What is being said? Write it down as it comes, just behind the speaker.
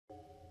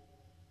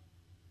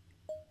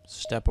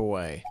Step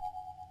away.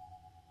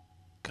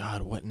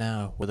 God, what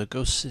now? With a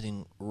ghost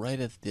sitting right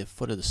at the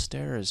foot of the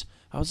stairs,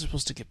 how was I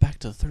supposed to get back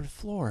to the 3rd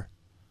floor?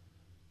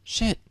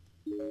 Shit!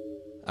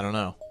 I don't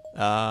know.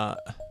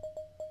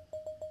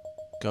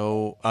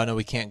 Go... Oh, no,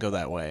 we can't go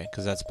that way,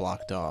 because that's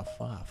blocked off.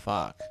 Ah,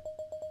 fuck.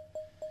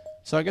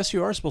 So I guess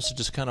you are supposed to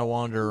just kind of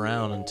wander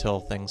around until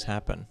things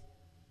happen.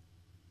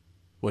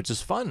 Which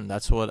is fun.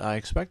 That's what I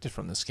expected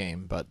from this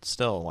game. But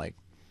still, like,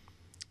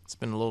 it's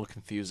been a little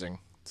confusing,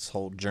 this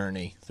whole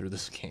journey through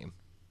this game.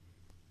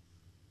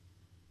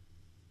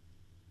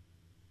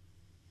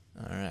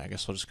 Alright, I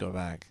guess we'll just go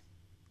back.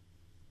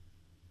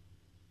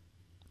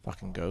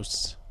 Fucking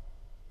ghosts.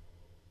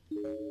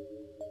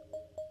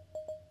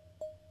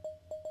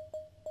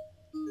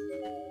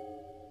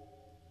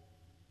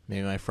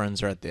 Maybe my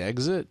friends are at the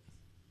exit?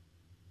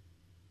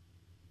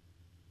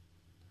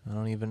 I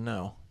don't even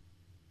know.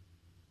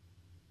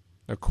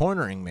 They're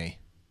cornering me.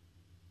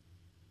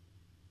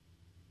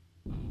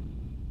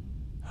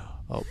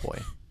 Oh boy.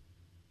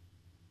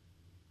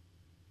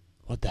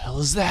 What the hell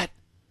is that?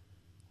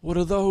 What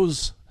are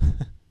those?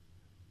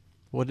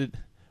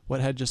 What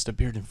had just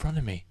appeared in front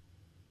of me?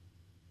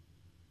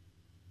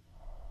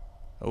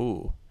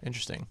 Oh,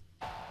 interesting.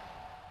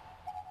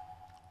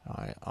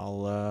 Alright,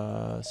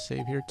 I'll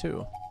save here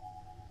too.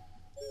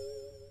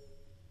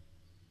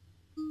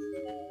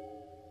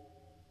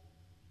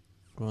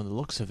 From the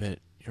looks of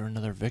it, you're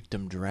another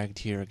victim dragged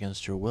here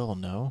against your will,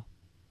 no?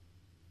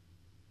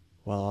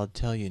 Well, I'll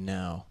tell you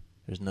now,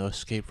 there's no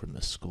escape from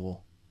this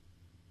school.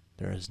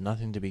 There is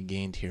nothing to be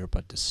gained here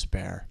but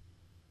despair.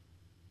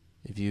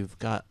 If you've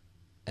got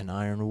an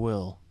iron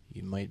will,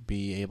 you might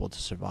be able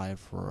to survive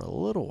for a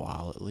little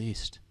while at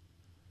least.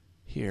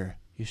 Here,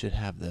 you should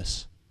have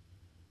this.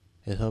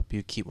 It'll help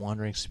you keep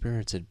wandering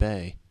spirits at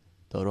bay,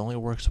 though it only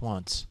works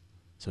once.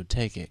 So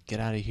take it, get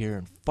out of here,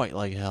 and fight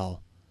like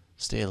hell.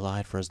 Stay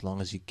alive for as long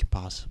as you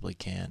possibly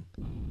can.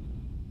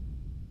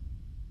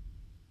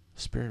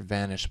 The spirit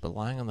vanished, but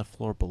lying on the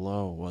floor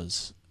below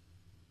is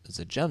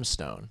a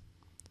gemstone.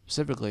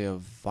 Specifically a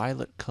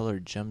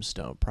violet-colored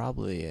gemstone,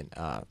 probably an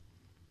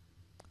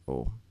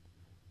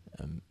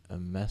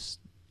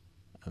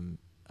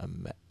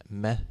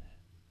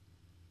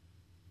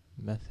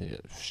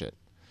method shit.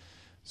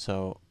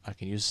 So I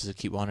can use this to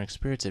keep wandering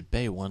spirits at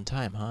bay one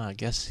time, huh? I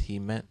guess he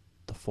meant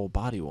the full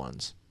body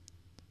ones.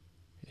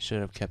 It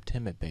should have kept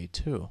him at bay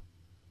too.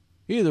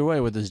 Either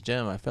way, with this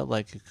gem, I felt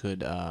like it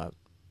could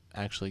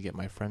actually get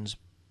my friends.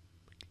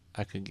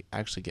 I could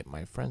actually get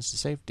my friends to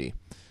safety.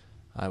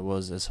 I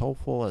was as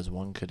hopeful as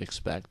one could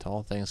expect,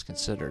 all things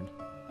considered.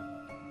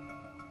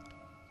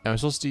 I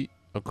was supposed to.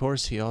 Of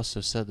course, he also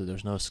said that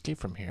there's no escape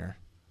from here.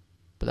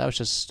 But that was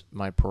just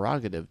my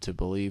prerogative to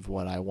believe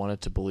what I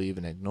wanted to believe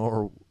and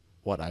ignore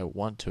what I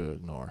want to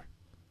ignore.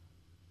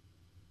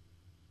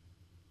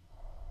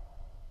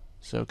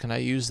 So can I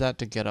use that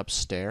to get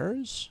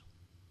upstairs?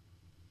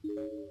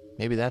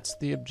 Maybe that's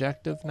the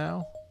objective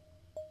now?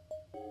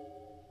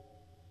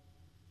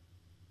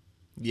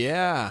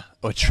 Yeah!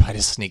 Oh, try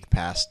to sneak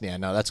past. Yeah,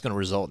 no, that's going to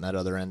result in that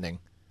other ending.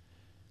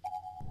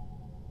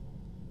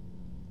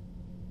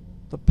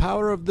 The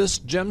power of this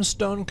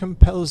gemstone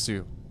compels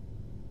you.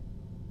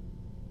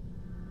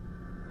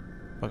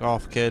 Fuck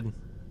off, kid.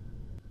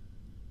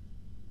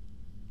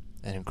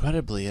 And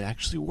incredibly, it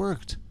actually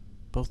worked.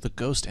 Both the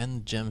ghost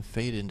and the gem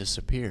faded and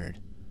disappeared.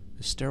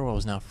 The stairwell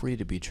is now free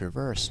to be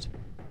traversed.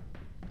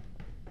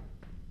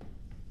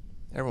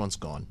 Everyone's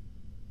gone.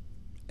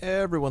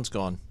 Everyone's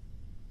gone.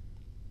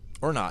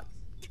 Or not.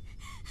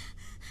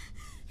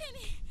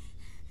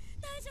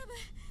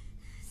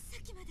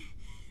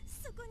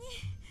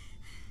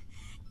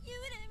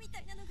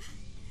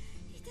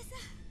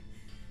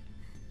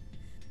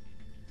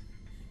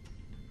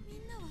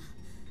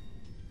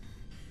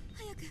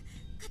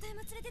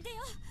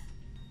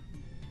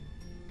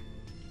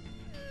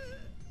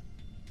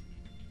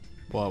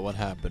 What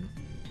happened?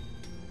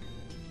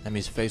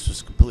 Emi's face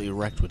was completely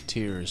wrecked with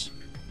tears,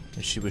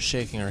 and she was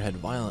shaking her head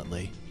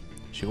violently.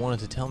 She wanted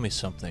to tell me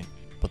something,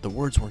 but the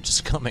words weren't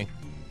just coming.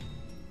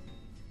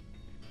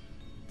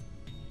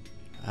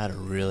 I had a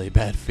really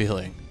bad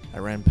feeling. I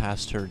ran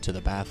past her to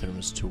the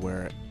bathrooms to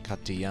where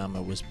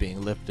Katayama was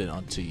being lifted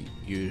onto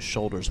Yu's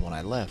shoulders when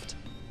I left.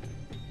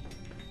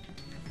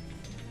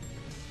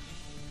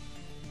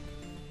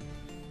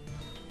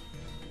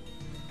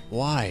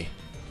 Why?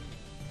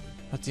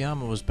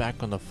 Katayama was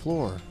back on the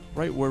floor,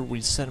 right where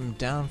we set him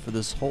down for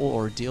this whole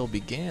ordeal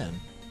began.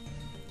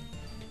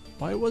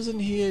 Why wasn't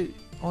he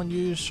on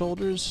Yu's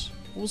shoulders?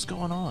 What was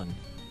going on?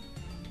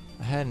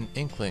 I had an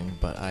inkling,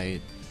 but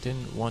I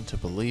didn't want to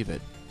believe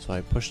it, so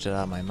I pushed it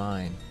out of my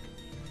mind.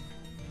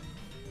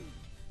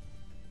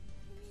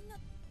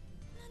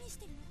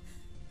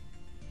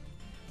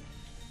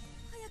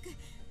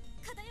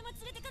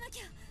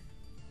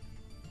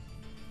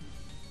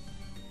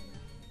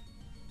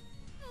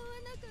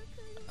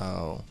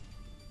 Oh.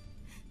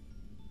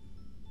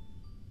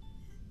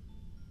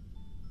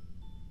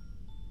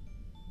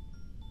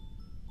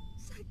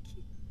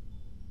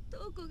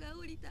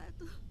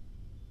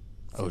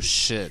 Oh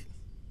shit.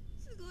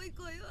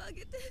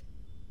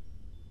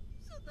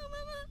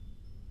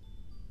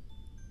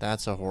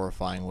 That's a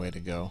horrifying way to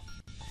go.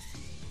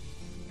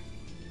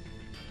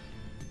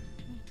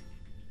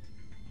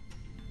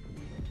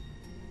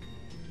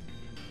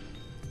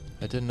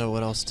 I didn't know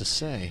what else to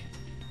say.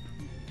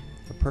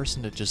 A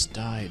person had just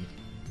died.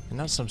 And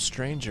not some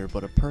stranger,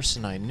 but a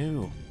person I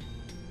knew.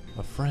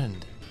 A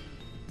friend.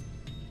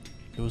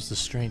 It was the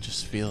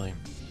strangest feeling.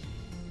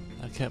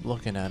 I kept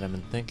looking at him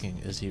and thinking,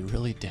 is he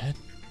really dead?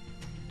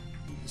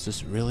 Is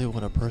this really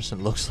what a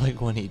person looks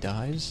like when he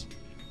dies?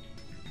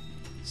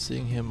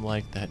 Seeing him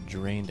like that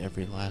drained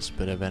every last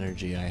bit of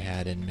energy I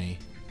had in me.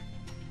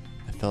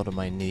 I fell to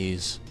my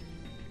knees,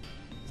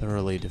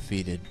 thoroughly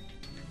defeated.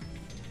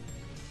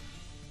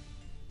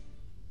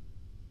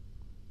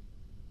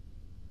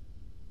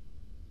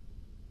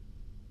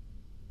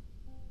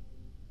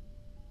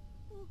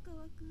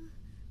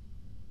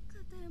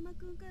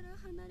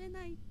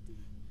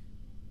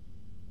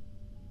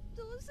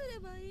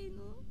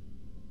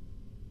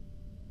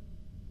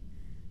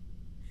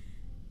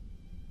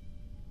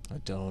 I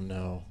don't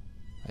know.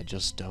 I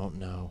just don't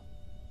know.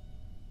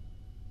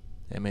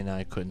 Emmy and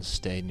I couldn't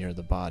stay near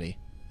the body.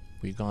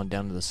 We'd gone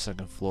down to the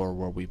second floor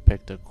where we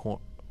picked a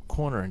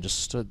corner and just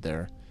stood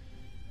there,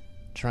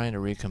 trying to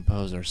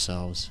recompose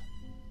ourselves.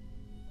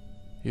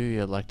 Yui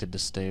elected to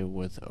stay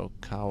with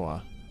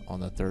Okawa on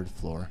the third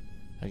floor,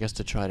 I guess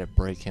to try to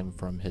break him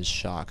from his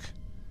shock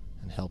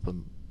and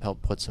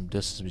help put some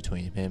distance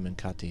between him and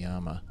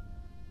Katayama.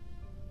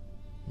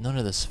 None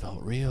of this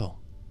felt real.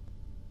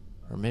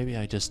 Or maybe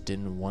I just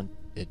didn't want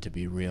it to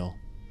be real.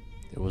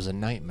 It was a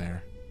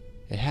nightmare.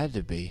 It had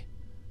to be.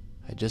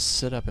 I'd just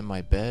sit up in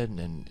my bed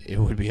and it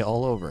would be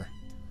all over.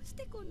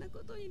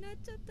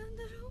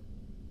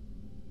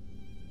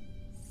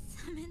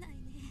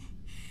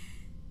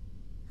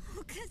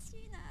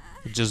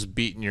 Just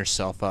beating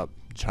yourself up,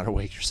 trying to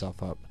wake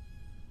yourself up.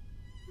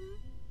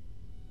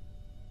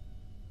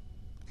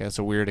 Okay, that's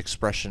a weird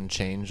expression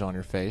change on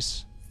your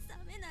face.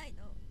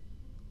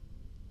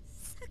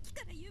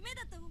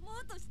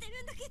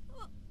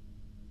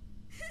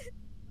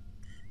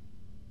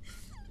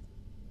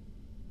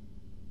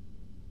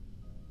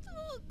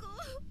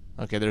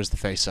 Okay, there's the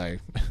face I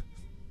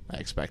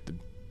expected.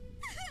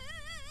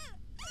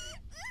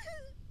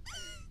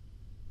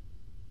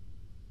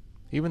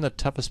 Even the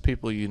toughest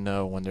people you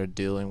know, when they're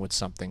dealing with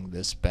something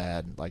this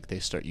bad, like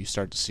you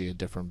start to see a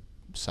different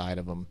side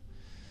of them.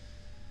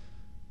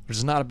 Which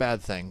is not a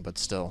bad thing, but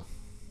still.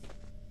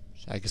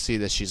 I can see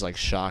that she's like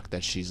shocked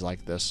that she's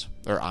like this.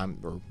 Or I'm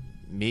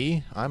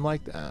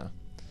like that.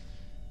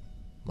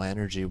 My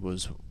energy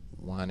was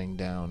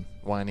whining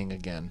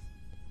again.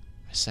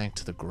 I sank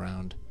to the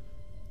ground,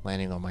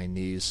 landing on my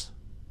knees,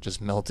 just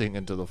melting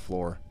into the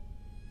floor.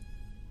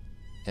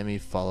 Emmy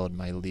followed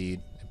my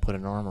lead and put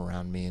an arm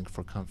around me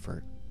for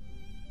comfort.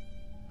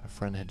 My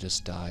friend had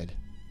just died.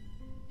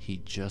 He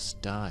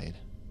just died.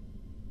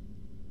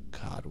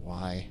 God,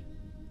 why?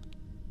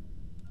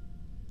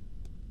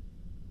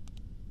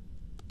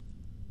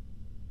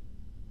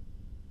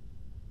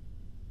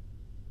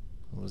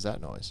 What was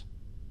that noise?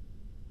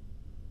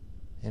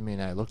 Emmy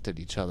and I looked at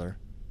each other.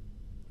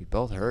 We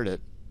both heard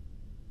it.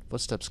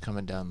 Footsteps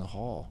coming down the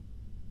hall.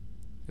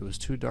 It was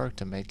too dark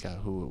to make out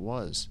who it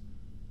was,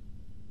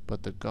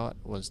 but the gut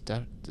was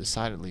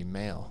decidedly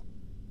male.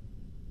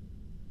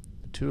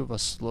 The two of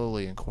us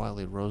slowly and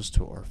quietly rose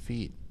to our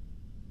feet,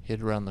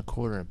 hid around the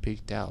corner and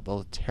peeked out,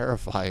 both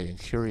terrified and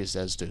curious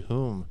as to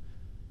whom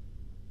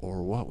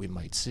or what we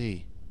might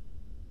see.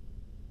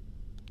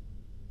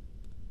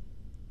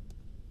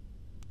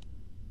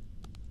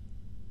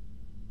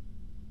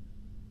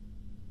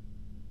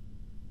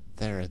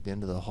 There, at the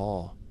end of the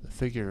hall, the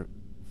figure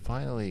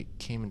finally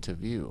came into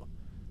view.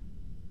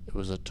 It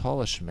was a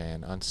tallish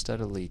man,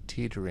 unsteadily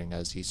teetering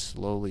as he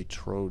slowly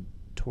trod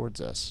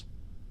towards us.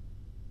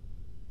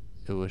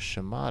 It was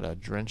Shimada,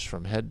 drenched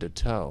from head to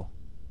toe.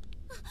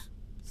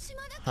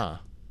 Huh.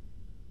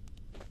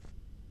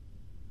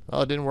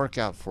 Well, it didn't work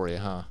out for you,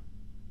 huh?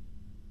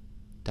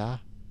 Da?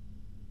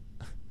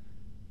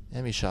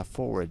 Emmy shot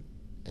forward,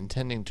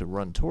 intending to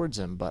run towards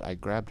him, but I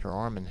grabbed her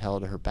arm and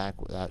held her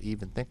back without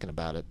even thinking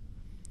about it.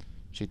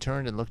 She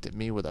turned and looked at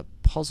me with a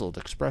puzzled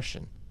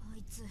expression.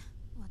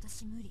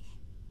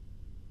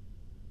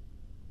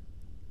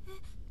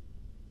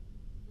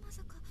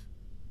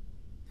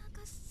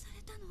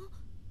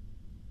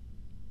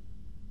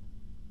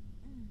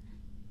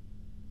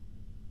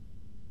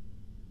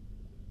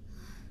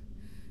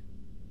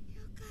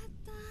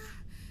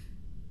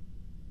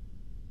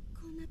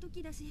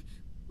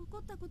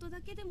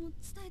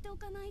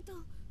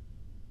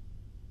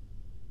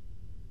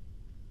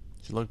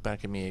 She looked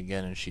back at me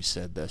again and she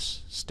said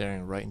this,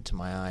 staring right into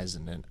my eyes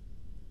in an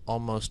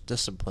almost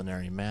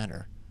disciplinary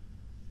manner.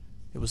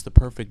 It was the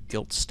perfect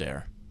guilt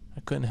stare.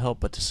 I couldn't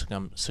help but to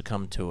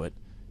succumb to it,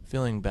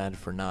 feeling bad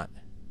for not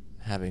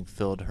having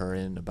filled her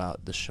in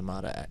about the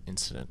Shimada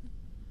incident.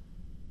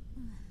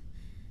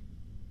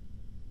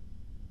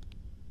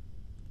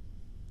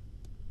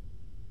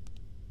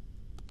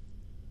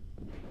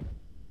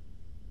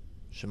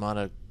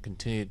 Shimada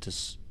continued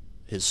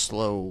his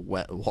slow,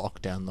 wet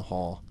walk down the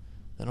hall.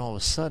 Then all of a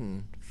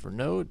sudden, for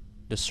no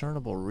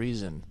discernible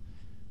reason,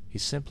 he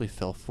simply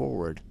fell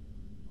forward,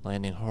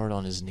 landing hard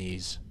on his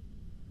knees.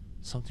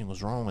 Something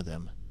was wrong with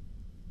him,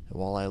 and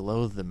while I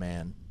loathed the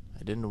man,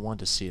 I didn't want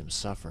to see him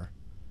suffer.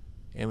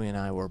 Amy and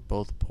I were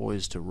both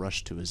poised to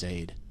rush to his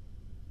aid,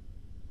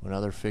 when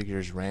other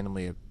figures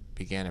randomly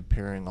began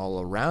appearing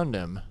all around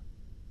him.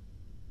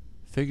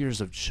 Figures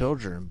of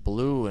children,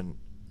 blue and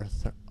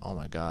oh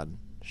my god,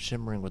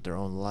 shimmering with their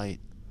own light.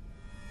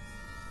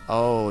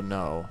 Oh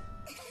no.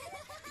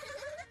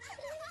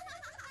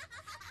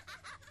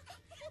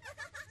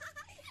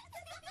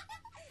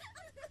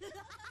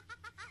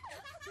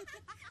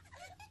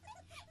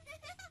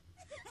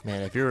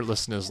 Man, if you're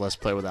listening to this Let's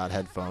Play without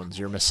headphones,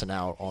 you're missing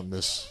out on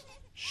this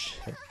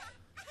shit.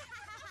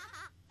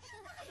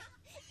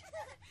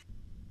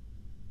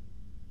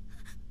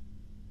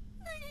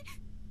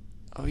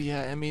 Oh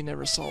yeah, Emmy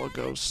never saw a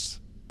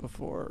ghost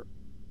before.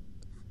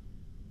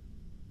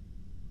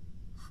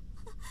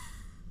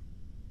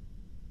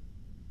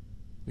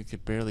 We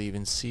could barely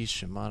even see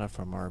Shimada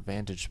from our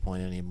vantage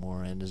point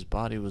anymore, and his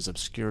body was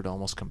obscured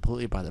almost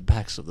completely by the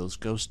backs of those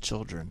ghost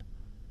children.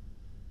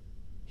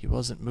 He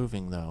wasn't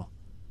moving though,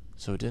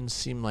 so it didn't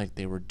seem like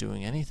they were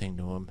doing anything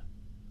to him.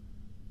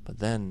 But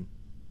then,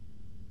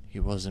 he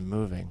wasn't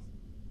moving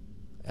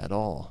at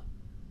all,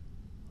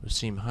 which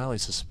seemed highly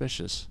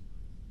suspicious.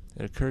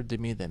 It occurred to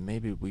me that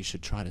maybe we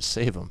should try to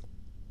save him.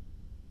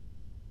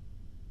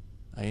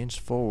 I inched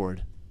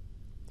forward.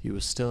 He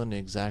was still in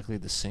exactly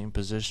the same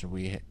position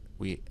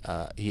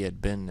he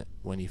had been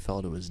when he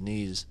fell to his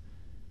knees.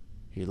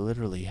 He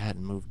literally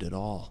hadn't moved at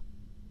all.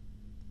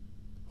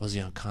 Was he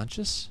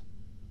unconscious?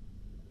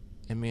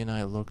 Emmy and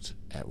I looked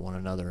at one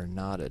another and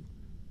nodded.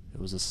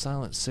 It was a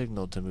silent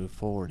signal to move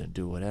forward and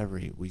do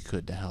whatever we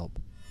could to help.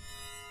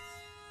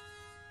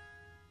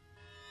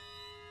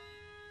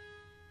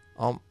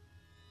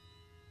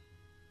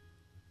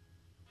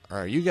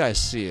 Alright, you guys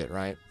see it,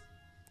 right?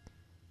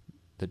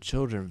 The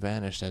children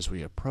vanished as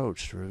we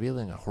approached,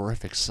 revealing a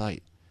horrific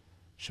sight.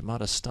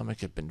 Shimada's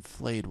stomach had been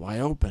flayed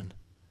wide open.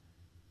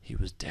 He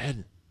was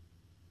dead.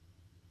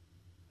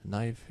 The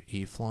knife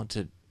he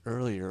flaunted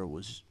earlier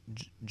was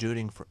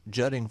jutting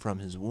from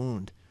his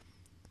wound.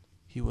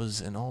 It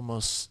was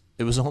almost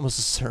a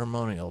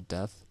ceremonial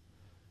death,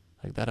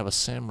 like that of a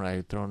samurai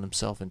who'd thrown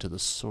himself into the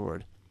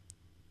sword.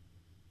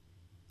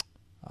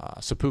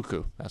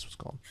 Seppuku, that's what's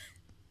called.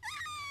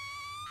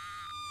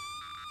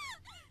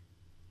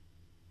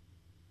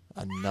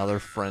 Another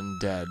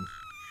friend dead.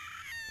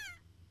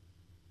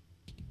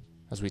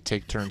 As we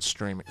take turns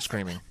screaming.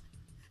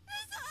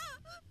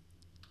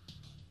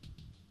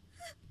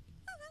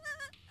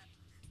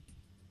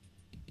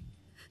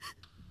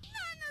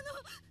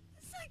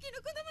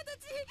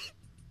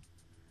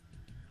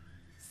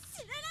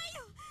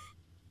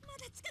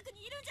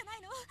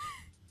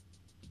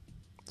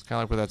 It's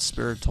kind of like what that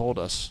spirit told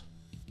us.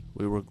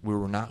 We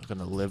were not going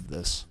to live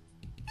this.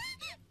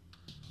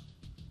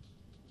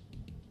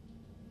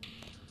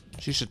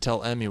 She should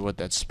tell Emmy what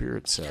that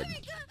spirit said.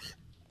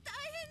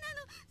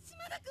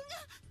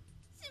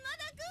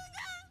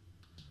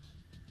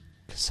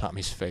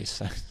 Kasami's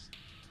face.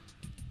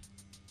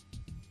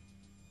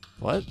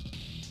 What?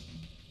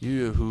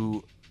 You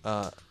who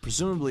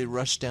presumably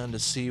rushed down to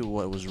see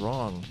what was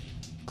wrong,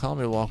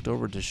 calmly walked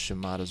over to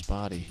Shimada's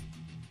body.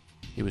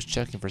 He was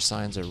checking for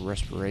signs of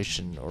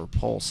respiration or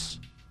pulse.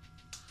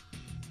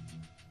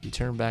 He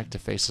turned back to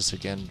face us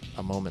again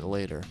a moment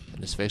later,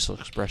 and his facial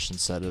expression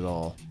said it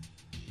all.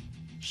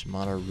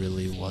 Shimada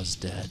really was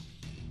dead.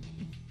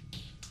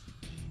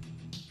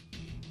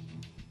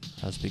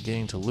 I was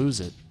beginning to lose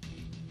it.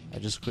 I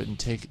just couldn't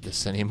take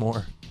this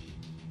anymore.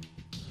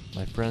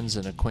 My friends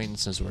and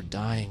acquaintances were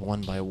dying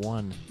one by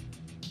one.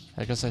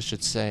 I guess I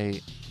should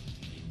say,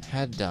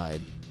 had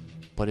died,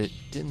 but it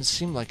didn't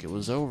seem like it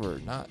was over,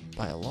 not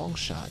by a long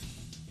shot.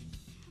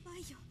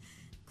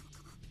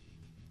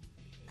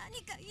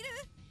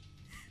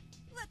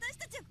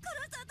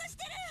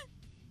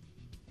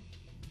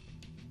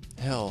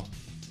 Hell,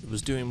 it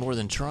was doing more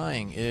than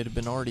trying. It had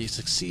been already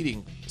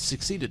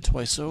succeeded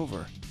twice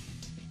over.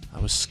 I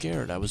was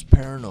scared, I was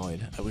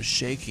paranoid, I was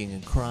shaking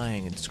and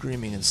crying and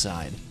screaming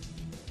inside.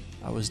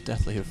 I was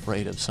deathly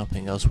afraid of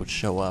something else would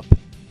show up.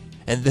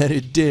 And then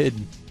it did!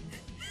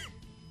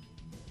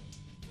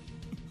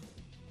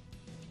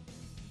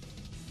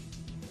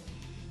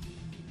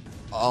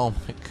 Oh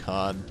my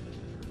god.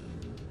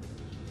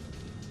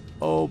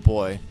 Oh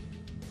boy.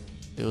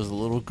 There was a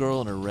little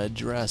girl in a red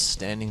dress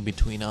standing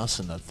between us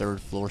and the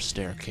third-floor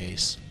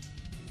staircase.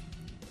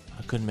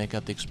 I couldn't make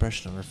out the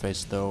expression on her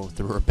face though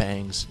through her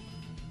bangs,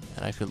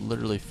 and I could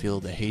literally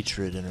feel the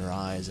hatred in her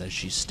eyes as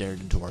she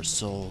stared into our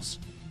souls.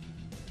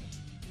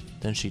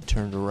 Then she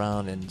turned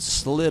around and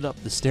slid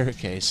up the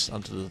staircase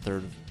onto the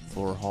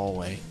third-floor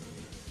hallway.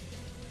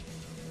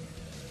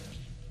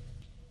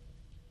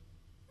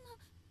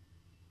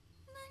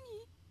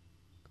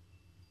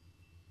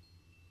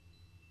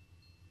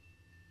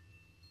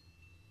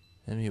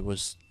 Emmy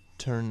was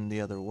turned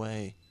the other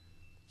way,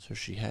 so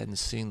she hadn't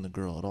seen the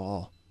girl at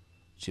all.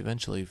 She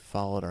eventually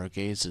followed our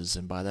gazes,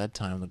 and by that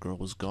time the girl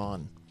was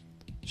gone.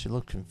 She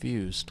looked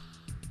confused.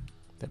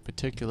 That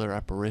particular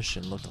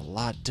apparition looked a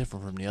lot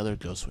different from the other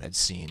ghosts we had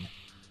seen,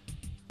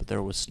 but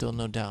there was still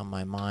no doubt in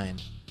my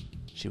mind.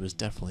 She was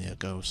definitely a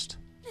ghost.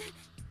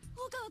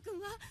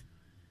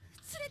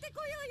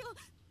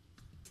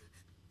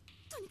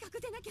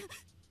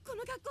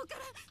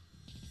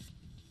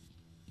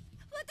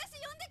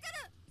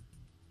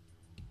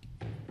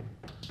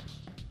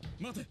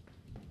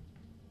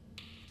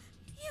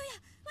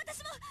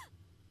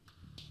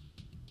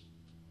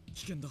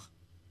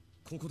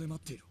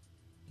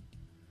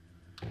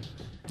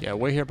 Yeah,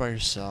 wait here by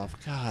yourself.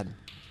 God.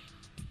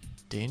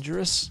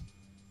 Dangerous?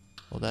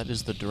 Well, that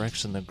is the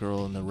direction the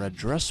girl in the red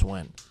dress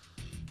went.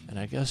 And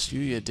I guess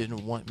Yuya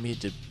didn't want me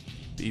to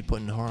be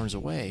put in harm's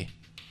way.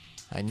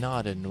 I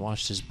nodded and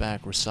watched his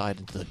back recede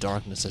into the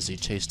darkness as he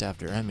chased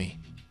after Emmy.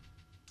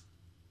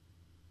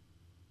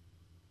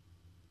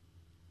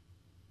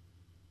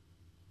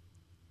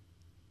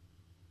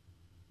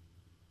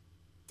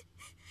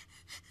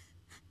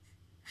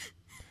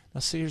 Now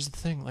see, here's the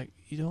thing, like,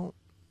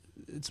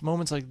 it's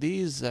moments like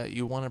these that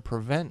you want to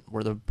prevent,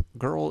 where the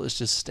girl is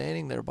just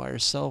standing there by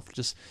herself,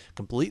 just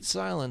complete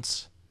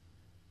silence,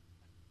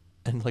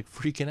 and like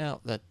freaking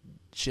out that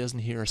she doesn't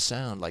hear a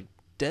sound. Like,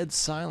 dead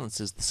silence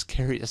is the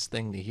scariest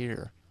thing to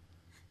hear,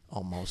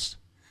 almost.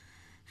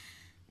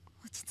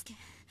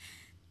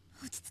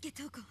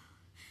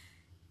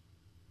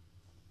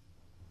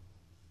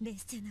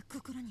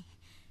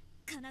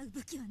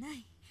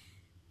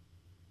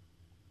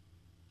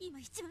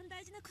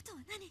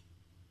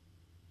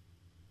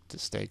 To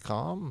stay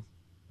calm?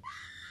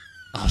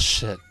 Oh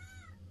shit.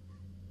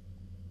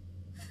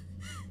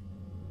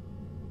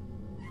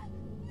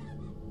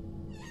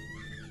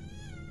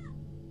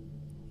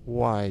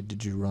 Why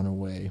did you run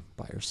away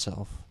by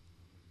yourself?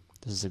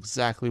 This is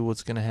exactly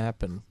what's gonna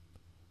happen.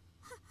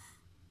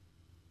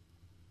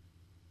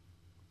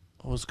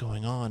 What was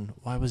going on?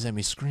 Why was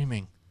Emmy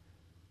screaming?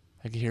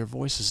 I could hear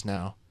voices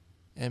now.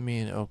 Emmy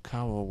and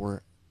Okawa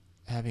were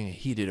having a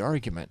heated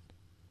argument.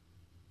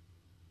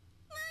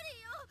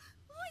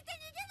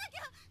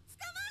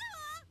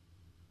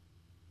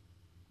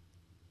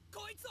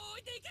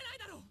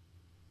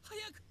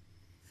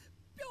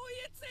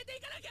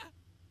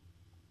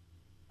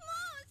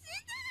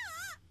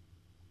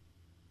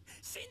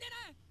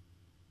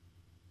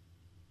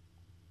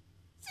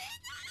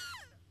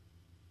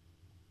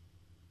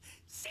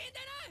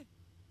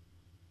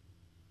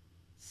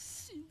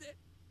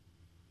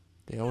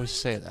 They always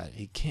say that.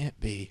 He can't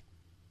be.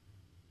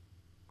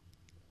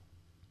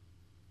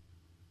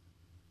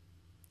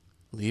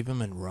 Leave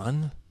him and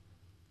run?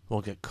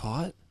 We'll get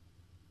caught?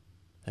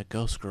 That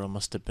ghost girl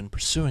must have been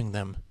pursuing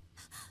them.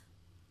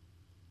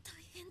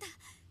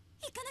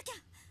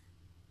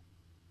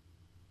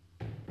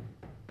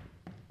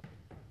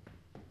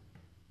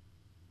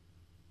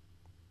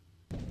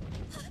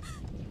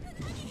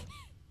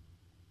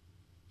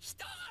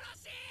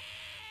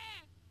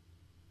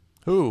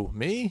 Who?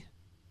 Me?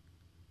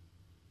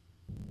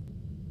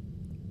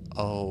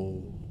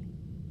 Oh.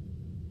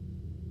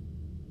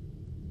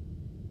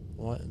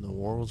 What in the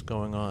world's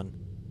going on?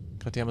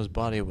 Katayama's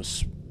body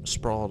was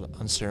sprawled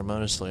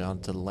unceremoniously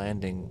onto the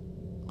landing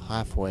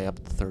halfway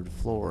up the third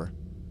floor,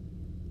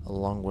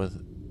 along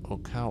with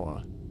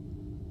Okawa.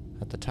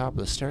 At the top of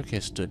the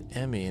staircase stood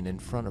Emmy, and in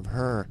front of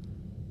her,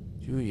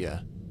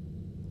 Yuya,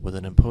 with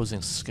an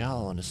imposing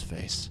scowl on his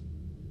face.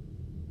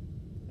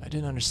 I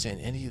didn't understand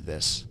any of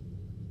this.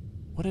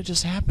 What had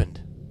just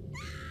happened?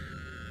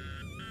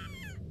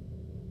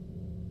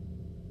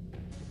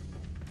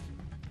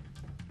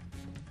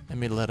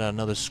 Emmy let out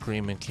another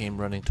scream and came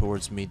running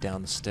towards me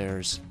down the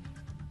stairs.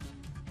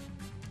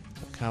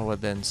 Okawa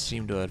then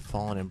seemed to have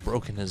fallen and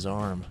broken his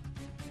arm.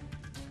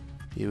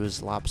 He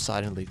was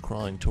lopsidedly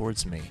crawling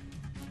towards me,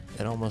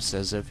 and almost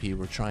as if he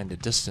were trying to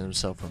distance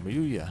himself from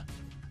Yuya.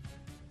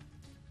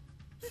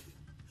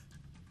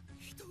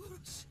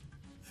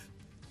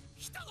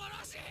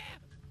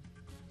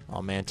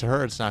 Oh man, to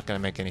her it's not going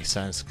to make any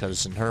sense,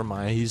 because in her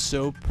mind he's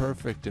so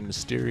perfect and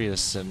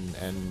mysterious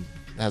and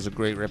has a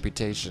great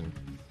reputation.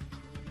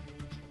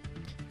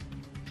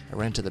 I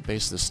ran to the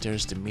base of the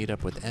stairs to meet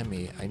up with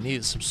Emmy. I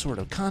needed some sort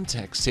of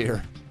context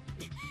here.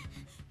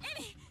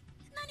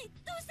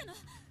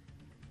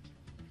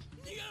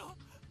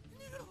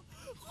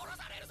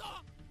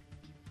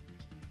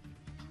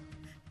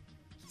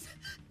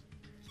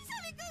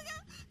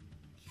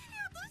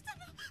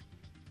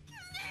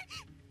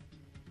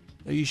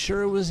 Are you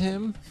sure it was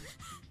him?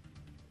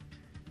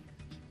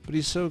 But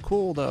he's so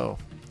cool, though.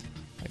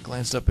 I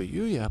glanced up at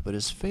Yuya, but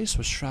his face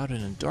was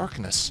shrouded in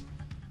darkness.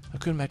 I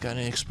couldn't make out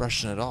any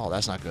expression at all.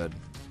 That's not good.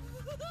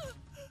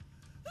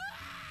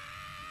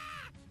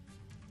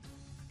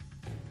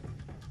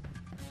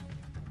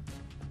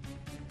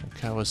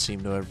 Okawa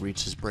seemed to have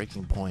reached his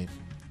breaking point.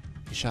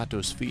 He shot to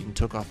his feet and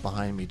took off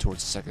behind me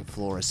towards the second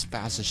floor as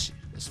fast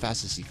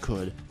as he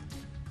could.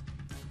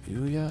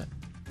 Yuya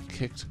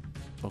kicked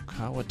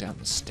Okawa down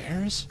the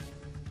stairs?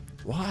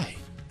 Why?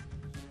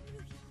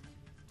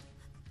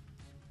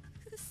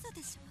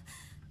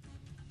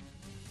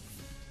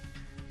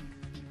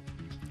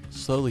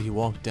 Slowly he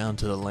walked down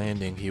to the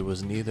landing. He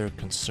was neither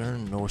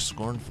concerned nor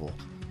scornful.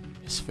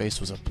 His face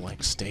was a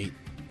blank state.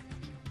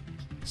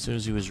 As soon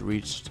as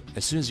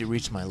he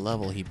reached my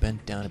level, he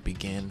bent down and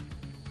began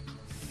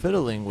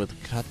fiddling with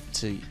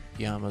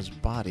Katayama's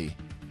body,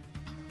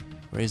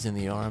 raising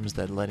the arms,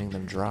 then letting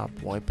them drop,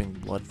 wiping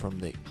blood from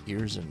the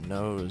ears and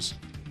nose,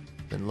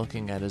 then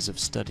looking at it as if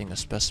studying a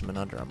specimen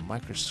under a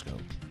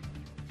microscope.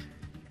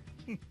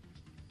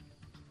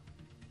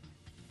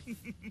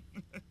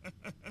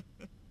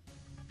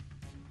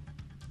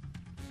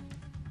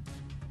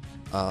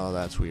 Oh,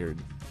 that's weird.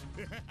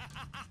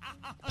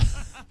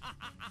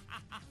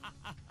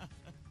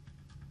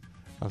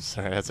 I'm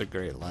sorry, that's a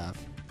great laugh.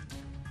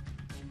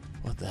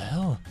 What the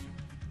hell?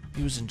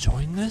 He was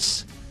enjoying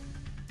this?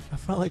 I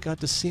finally got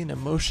to see an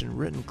emotion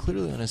written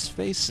clearly on his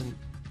face, and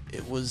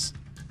it was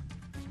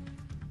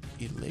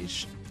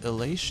elation?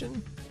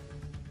 Elation?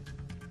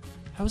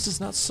 How is this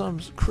not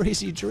some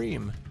crazy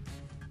dream?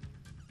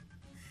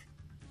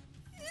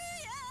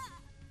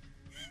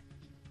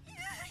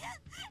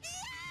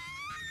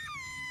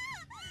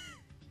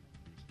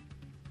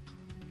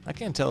 I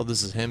can't tell if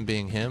this is him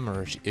being him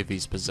or if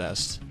he's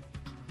possessed.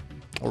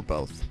 Or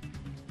both.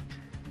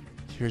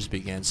 Tears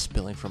began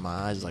spilling from my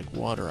eyes like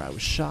water. I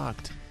was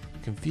shocked,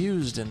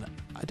 confused, and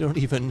I don't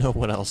even know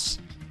what else.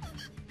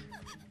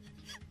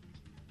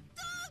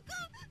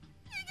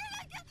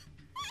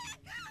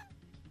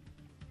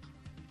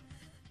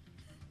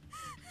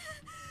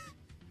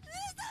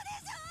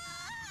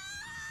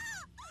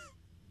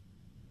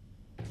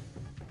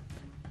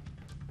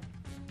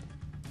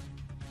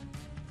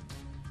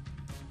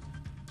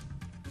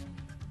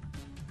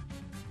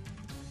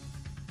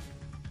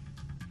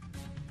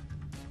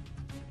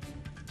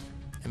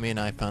 Amy and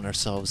I found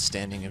ourselves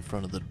standing in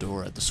front of the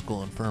door at the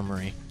school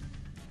infirmary.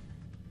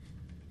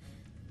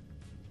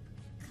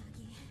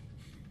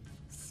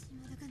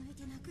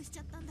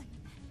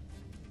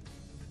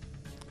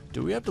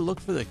 Do we have to look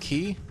for the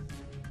key?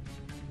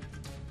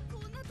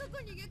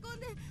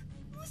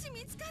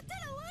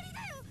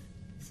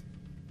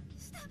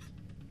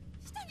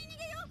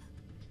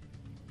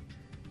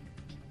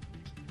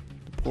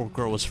 The poor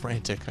girl was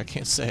frantic. I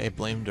can't say I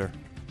blamed her.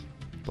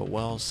 But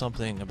well,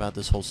 something about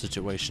this whole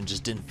situation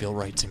just didn't feel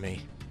right to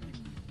me.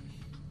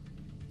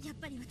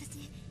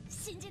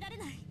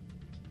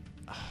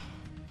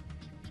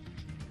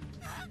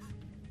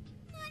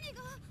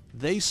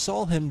 They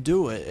saw him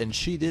do it and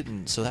she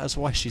didn't, so that's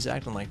why she's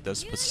acting like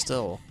this, but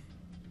still.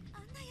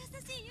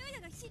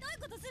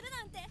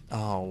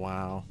 Oh,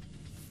 wow.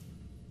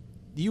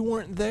 You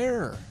weren't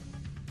there.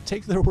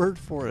 Take their word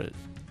for it.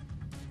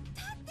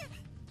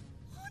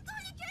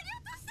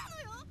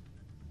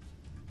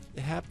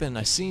 It happened.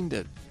 I seen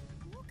it.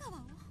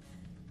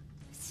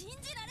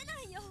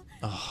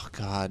 Oh,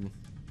 God.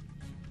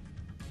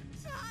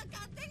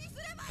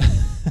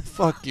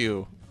 Fuck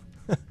you.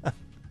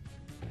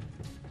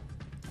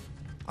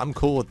 I'm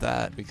cool with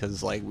that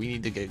because, like, we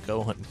need to get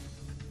going.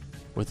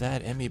 With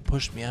that, Emmy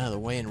pushed me out of the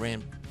way and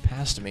ran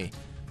past me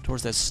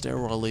towards that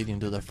stairwell leading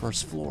to the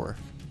first floor.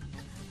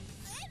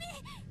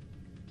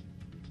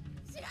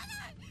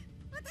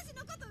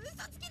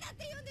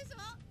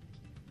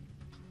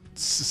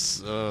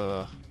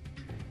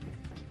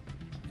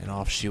 And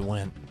off she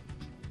went.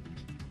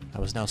 I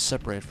was now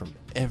separated from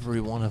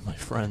every one of my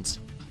friends.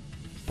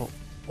 But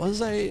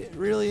was I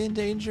really in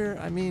danger?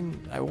 I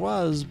mean, I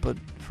was, but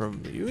from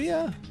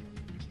Yuya?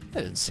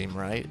 That didn't seem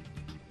right.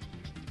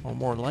 Or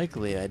more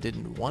likely, I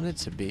didn't want it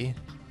to be.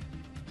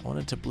 I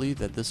wanted to believe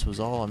that this was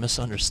all a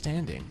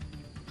misunderstanding.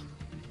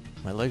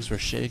 My legs were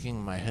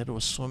shaking, my head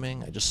was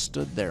swimming. I just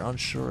stood there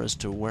unsure as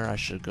to where I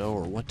should go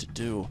or what to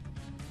do.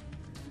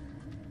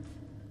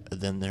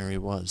 Then there he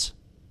was,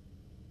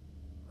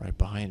 right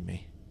behind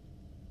me.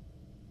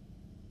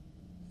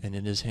 And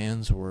in his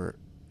hands were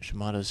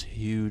Shimada's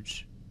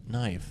huge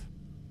knife,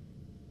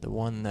 the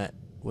one that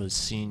was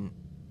seen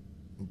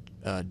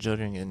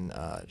jutting in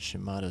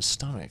Shimada's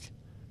stomach.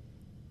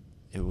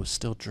 It was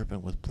still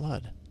dripping with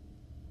blood.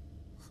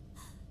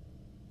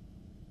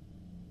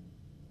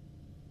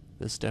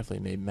 This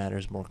definitely made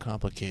matters more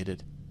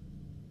complicated.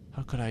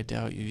 How could I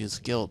doubt Yuya's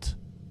guilt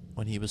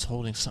when he was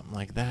holding something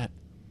like that?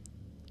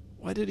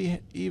 Why did he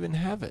even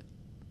have it?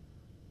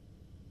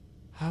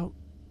 How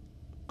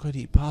could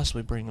he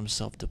possibly bring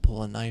himself to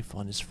pull a knife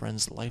on his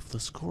friend's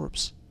lifeless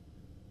corpse?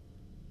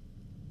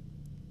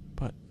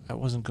 But I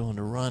wasn't going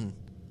to run.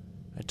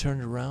 I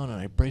turned around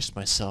and I braced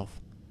myself.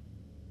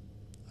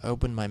 I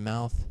opened my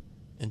mouth,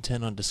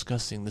 intent on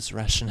discussing this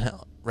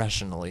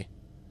rationally.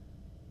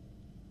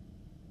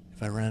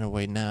 If I ran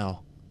away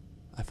now,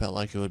 I felt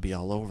like it would be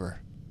all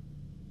over.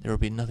 There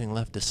would be nothing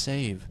left to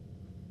save.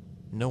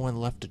 No one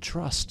left to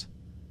trust.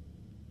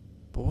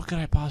 But what could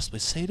I possibly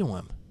say to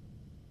him?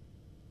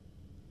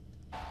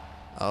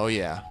 Oh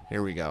yeah,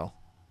 here we go.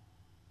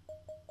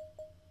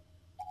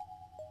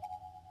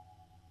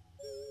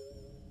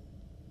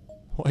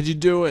 Why'd you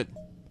do it?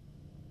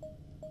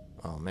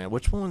 Oh man,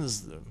 which one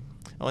is the...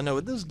 Oh no,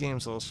 this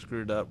game's all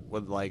screwed up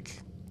with,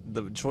 like,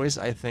 the choice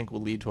I think will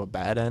lead to a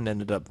bad end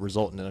ended up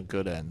resulting in a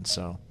good end,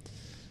 so...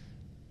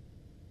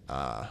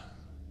 I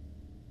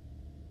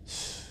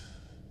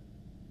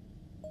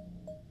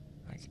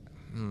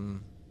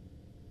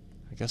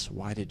guess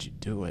why did you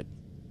do it?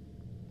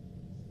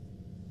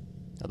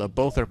 Although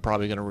both are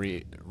probably gonna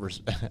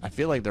I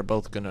feel like they're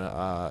both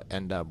gonna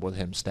end up with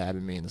him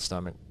stabbing me in the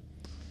stomach.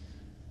 I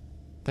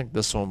think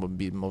this one would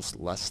be most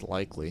less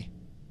likely.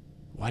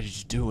 Why did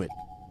you do it?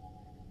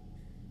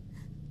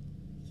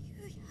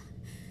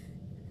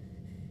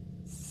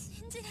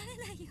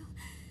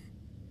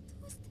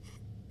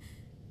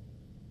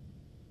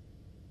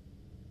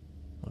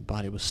 My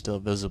body was still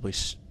visibly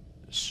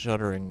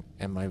shuddering,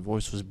 and my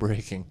voice was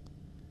breaking.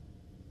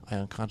 I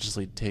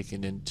unconsciously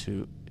taken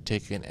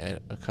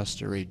a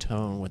customary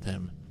tone with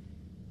him,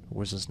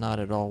 which is not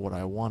at all what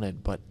I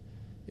wanted, but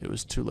it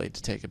was too late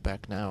to take it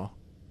back now.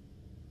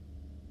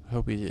 I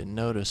hope he didn't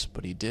notice,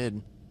 but he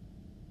did.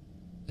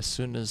 As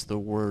soon as the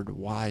word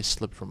 "why"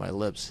 slipped from my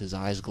lips, his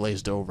eyes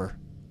glazed over.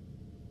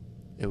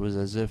 It was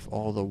as if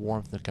all the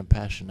warmth and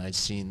compassion I'd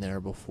seen there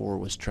before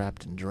was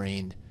trapped and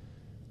drained,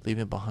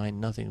 leaving behind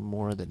nothing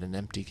more than an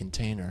empty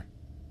container.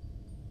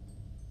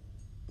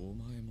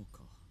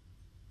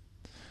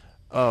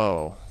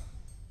 Oh.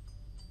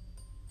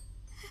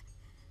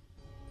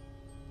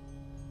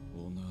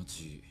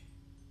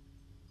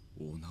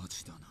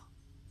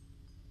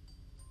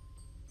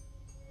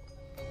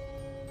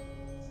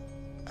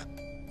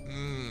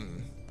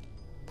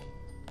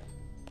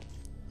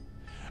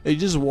 He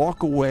just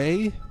walk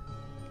away,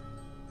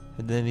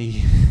 and then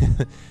he,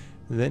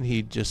 then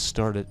he just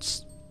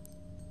started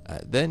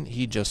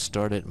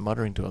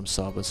muttering to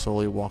himself and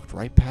slowly walked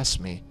right past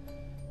me,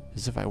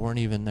 as if I weren't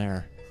even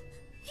there.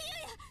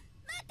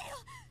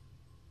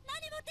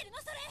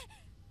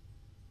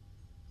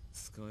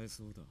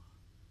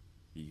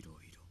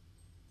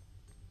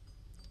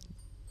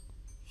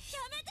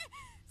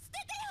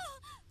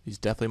 He's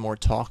definitely more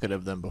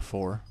talkative than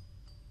before.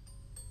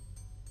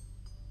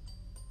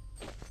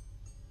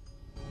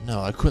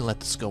 No, I couldn't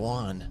let this go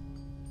on.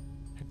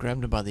 I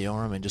grabbed him by the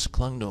arm and just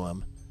clung to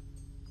him,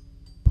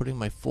 putting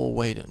my full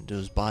weight into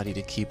his body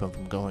to keep him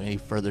from going any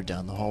further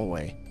down the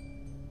hallway.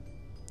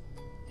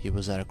 He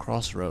was at a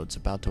crossroads,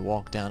 about to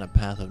walk down a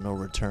path of no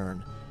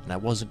return, and I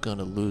wasn't going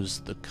to lose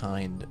the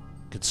kind,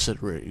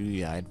 considerate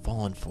Yuya I had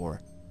fallen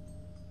for.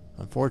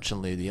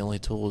 Unfortunately, the only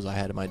tools I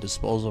had at my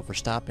disposal for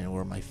stopping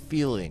were my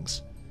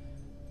feelings,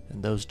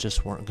 and those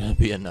just weren't going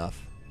to be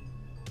enough.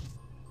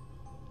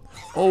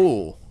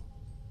 Oh!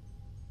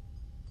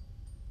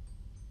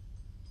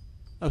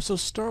 I was so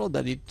startled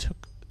that he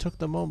took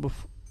the moment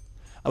before.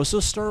 I was so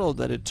startled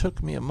that it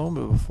took me a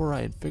moment before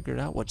I had figured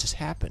out what just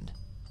happened.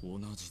 It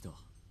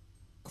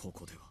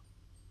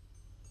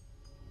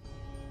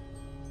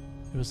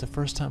was the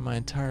first time in my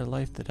entire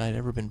life that I'd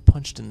ever been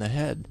punched in the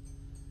head,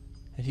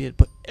 and he had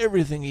put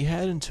everything he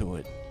had into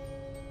it.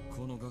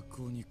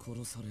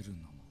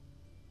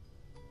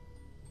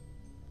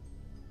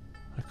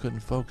 I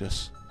couldn't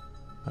focus.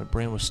 My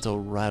brain was still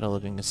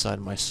rattling inside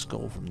my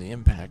skull from the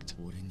impact.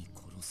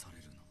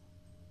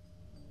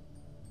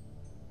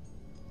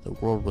 The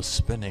world was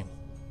spinning.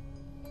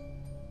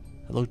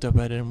 I looked up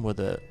at him with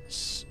a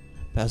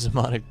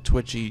spasmodic,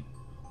 twitchy,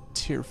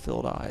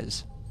 tear-filled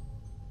eyes.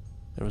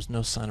 There was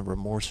no sign of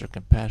remorse or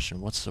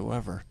compassion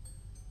whatsoever.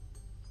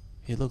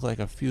 He looked like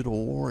a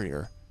feudal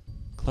warrior,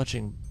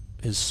 clutching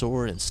his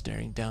sword and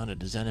staring down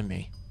at his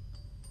enemy.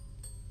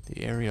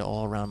 The area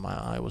all around my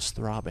eye was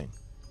throbbing.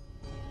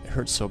 It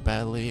hurt so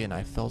badly, and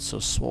I felt so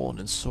swollen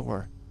and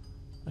sore.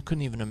 I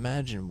couldn't even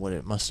imagine what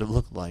it must have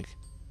looked like.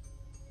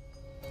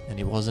 And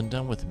he wasn't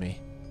done with me.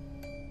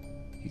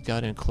 He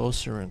got in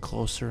closer and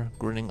closer,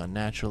 grinning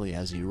unnaturally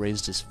as he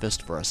raised his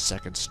fist for a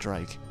second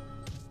strike.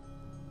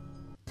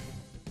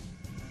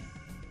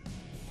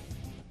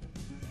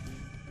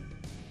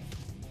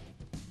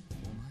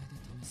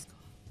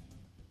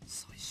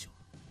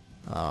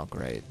 Oh,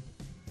 great.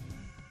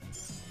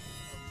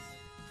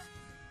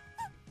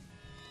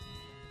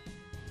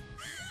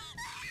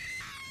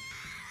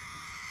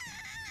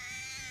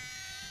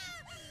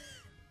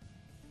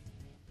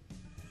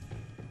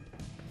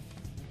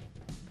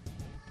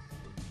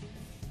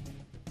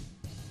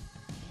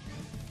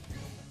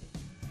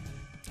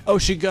 Oh,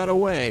 she got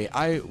away.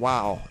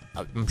 Wow.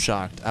 I'm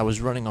shocked. I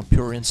was running on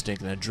pure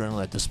instinct and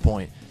adrenaline at this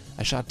point.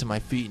 I shot to my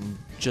feet and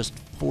just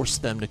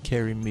forced them to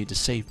carry me to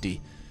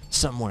safety.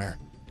 Somewhere.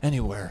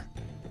 Anywhere.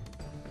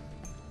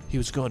 He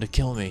was going to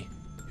kill me.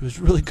 He was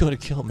really going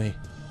to kill me.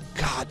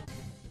 God.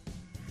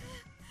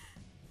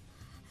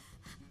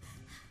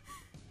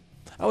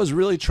 I was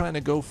really trying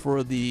to go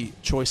for the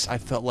choice I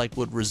felt like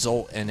would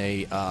result in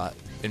a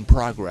in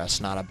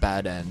progress, not a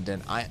bad end.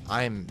 And I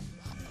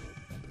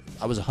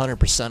was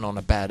 100% on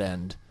a bad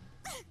end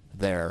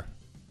there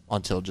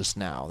until just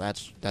now.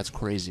 That's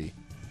crazy.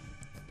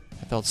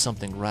 I felt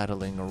something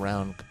rattling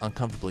around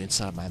uncomfortably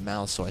inside my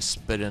mouth, so I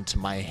spit into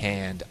my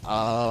hand.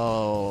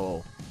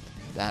 Oh,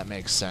 that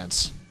makes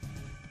sense.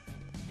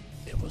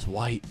 It was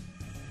white.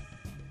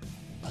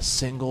 A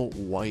single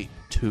white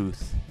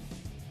tooth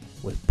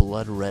with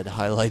blood red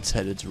highlights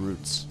at its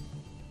roots.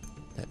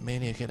 That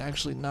maniac had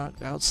actually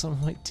knocked out some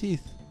of my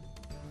teeth.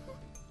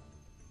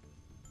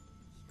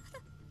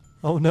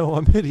 Oh no,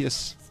 I'm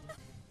hideous.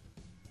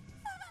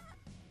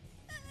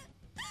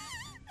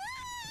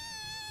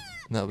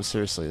 No, but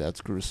seriously, that's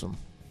gruesome.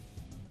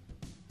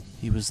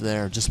 He was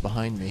there, just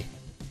behind me.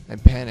 I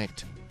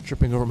panicked,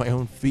 tripping over my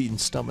own feet and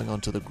stumbling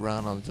onto the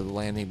ground onto the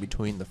landing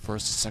between the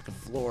first and second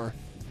floor.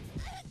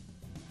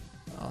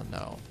 Oh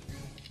no.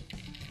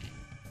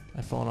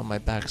 I fall on my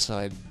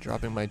backside,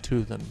 dropping my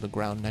tooth onto the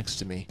ground next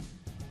to me.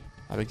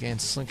 I began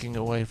slinking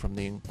away from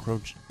the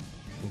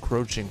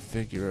encroaching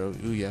figure of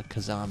Uya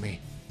Kazami.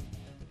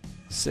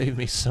 Save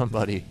me,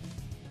 somebody.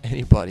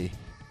 Anybody.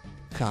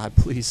 God,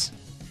 please.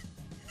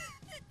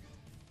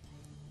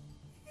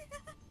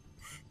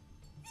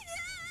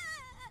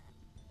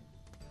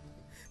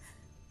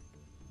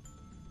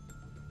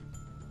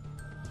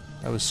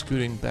 I was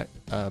scooting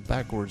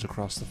backwards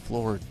across the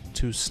floor,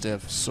 too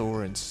stiff,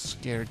 sore, and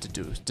scared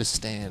to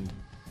stand.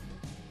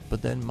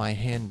 But then my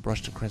hand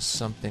brushed across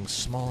something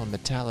small and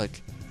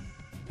metallic.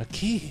 A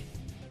key!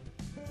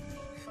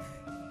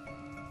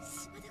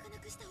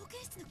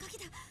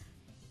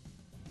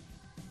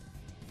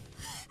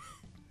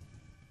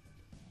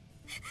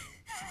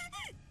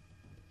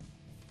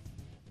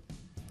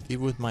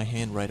 Even with my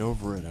hand right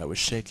over it, I was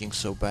shaking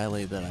so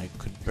badly that I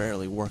could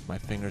barely work my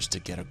fingers to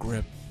get a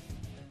grip.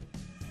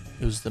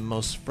 It was the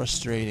most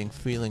frustrating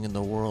feeling in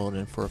the world,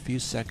 and for a few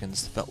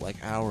seconds, felt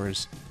like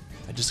hours,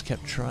 I just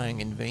kept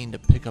trying in vain to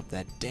pick up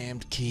that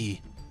damned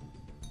key.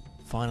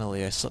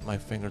 Finally, I slipped my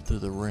finger through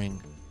the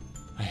ring.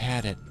 I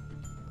had it.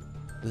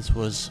 This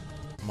was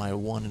my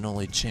one and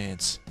only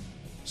chance.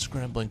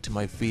 Scrambling to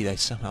my feet, I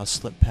somehow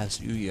slipped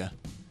past Uya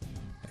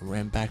and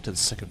ran back to the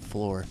second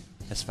floor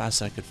as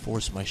fast as I could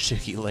force my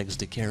shaky legs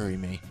to carry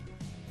me.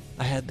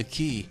 I had the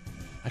key.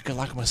 I could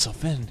lock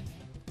myself in.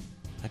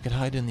 I could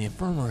hide in the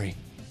infirmary.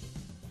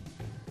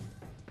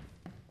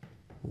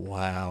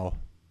 Wow.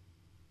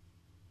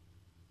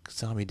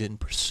 Kazami didn't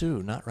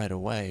pursue, not right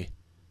away.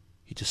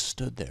 He just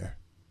stood there,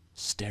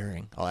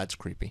 staring. Oh, that's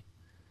creepy.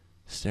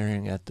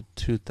 Staring at the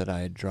tooth that I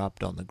had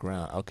dropped on the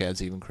ground. Okay,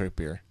 that's even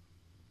creepier.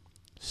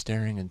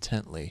 Staring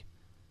intently,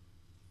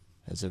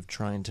 as if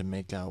trying to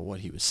make out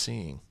what he was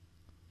seeing.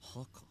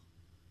 Well,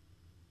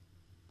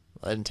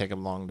 it didn't take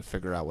him long to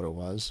figure out what it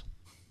was.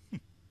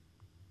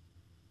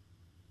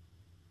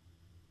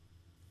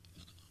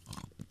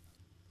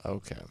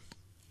 Okay.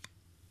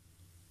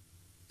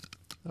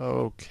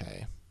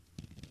 Okay.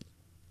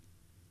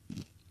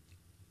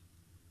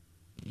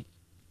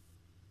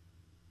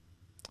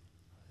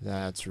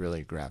 That's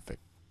really graphic.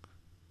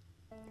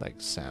 Like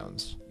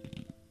sounds.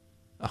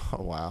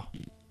 Oh, wow.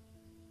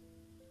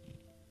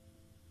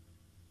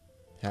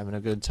 Having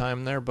a good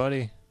time there,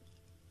 buddy?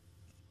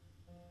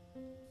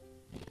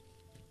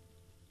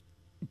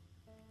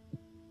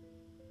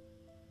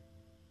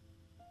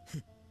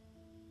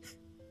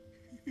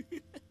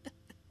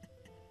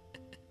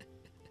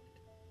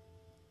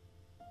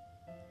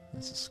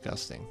 That's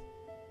disgusting.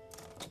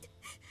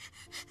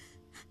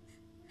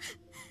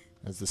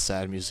 As the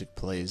sad music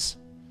plays.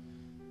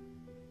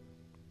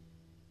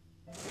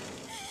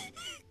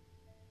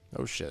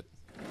 Oh shit.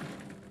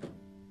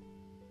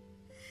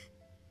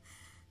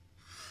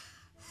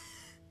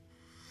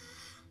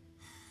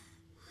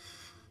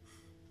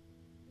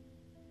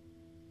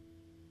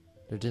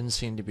 There didn't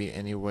seem to be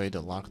any way to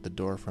lock the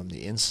door from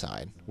the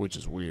inside, which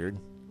is weird.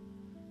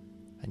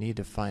 I needed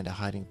to find a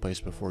hiding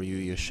place before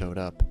Yuya showed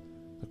up.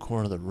 The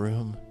corner of the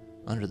room,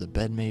 under the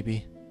bed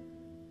maybe.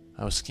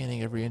 I was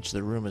scanning every inch of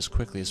the room as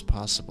quickly as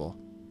possible,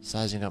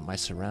 sizing up my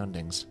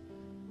surroundings.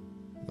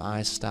 My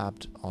eye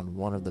stopped on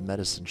one of the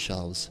medicine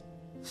shelves.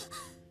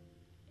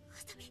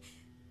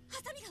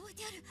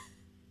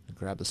 I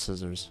grabbed the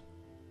scissors.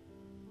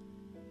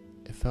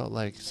 It felt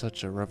like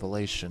such a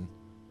revelation,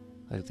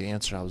 like the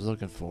answer I was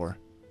looking for.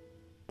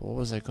 But what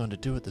was I going to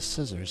do with the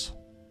scissors?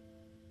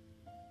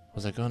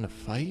 Was I going to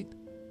fight?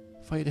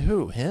 Fight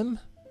who? Him?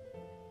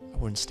 I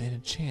wouldn't stand a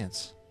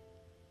chance.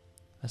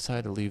 I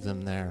decided to leave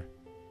them there.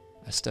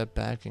 I stepped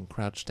back and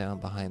crouched down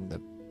behind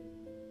the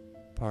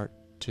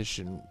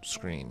partitioning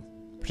screen,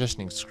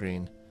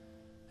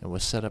 and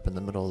was set up in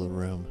the middle of the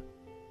room.